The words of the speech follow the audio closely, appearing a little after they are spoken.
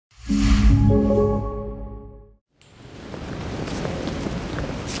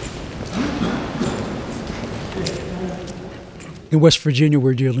In West Virginia,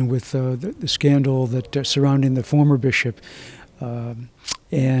 we're dealing with the scandal that surrounding the former bishop,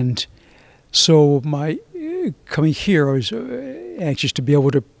 and so my coming here, I was anxious to be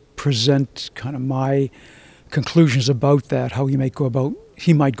able to present kind of my conclusions about that, how he might go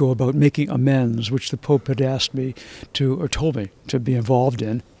about making amends, which the Pope had asked me to, or told me to be involved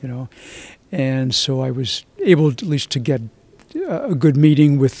in, and so I was able at least to get a good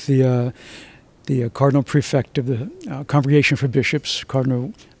meeting with the Cardinal Prefect of the Congregation for Bishops,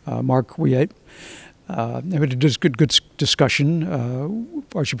 Cardinal Mark W.Va. We had a good discussion.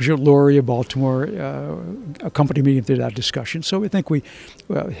 Archbishop Laurie of Baltimore accompanied me into that discussion. So I think we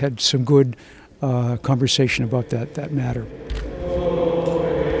had some good conversation about that matter.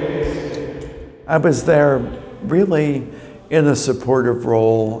 I was there really in a supportive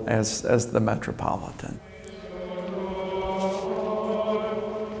role as the Metropolitan.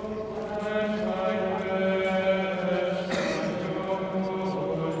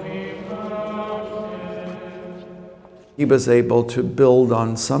 He was able to build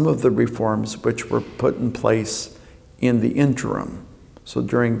on some of the reforms which were put in place in the interim. So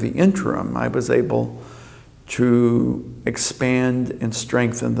during the interim, I was able to expand and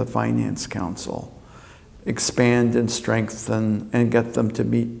strengthen the Finance Council, expand and strengthen and get them to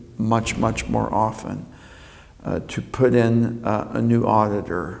meet much, much more often, to put in a new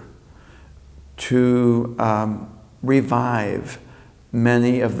auditor, to revive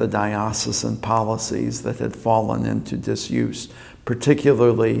many of the diocesan policies that had fallen into disuse,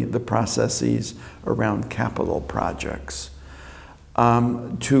 particularly the processes around capital projects,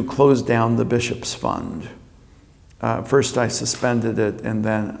 to close down the Bishop's Fund. First I suspended it and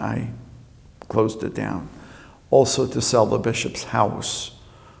then I closed it down. Also to sell the Bishop's house,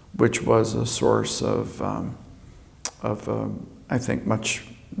 which was a source of I think, much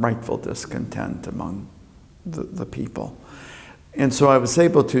rightful discontent among the people. And so I was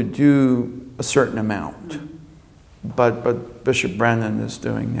able to do a certain amount. But what Bishop Brennan is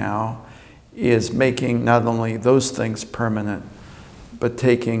doing now is making not only those things permanent, but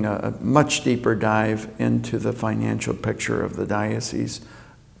taking a much deeper dive into the financial picture of the diocese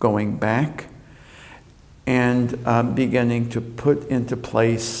going back and beginning to put into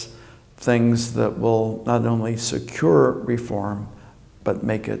place things that will not only secure reform, but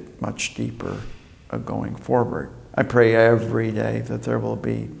make it much deeper going forward. I pray every day that there will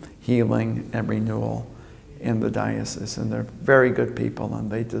be healing and renewal in the diocese, and they're very good people and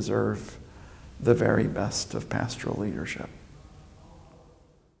they deserve the very best of pastoral leadership.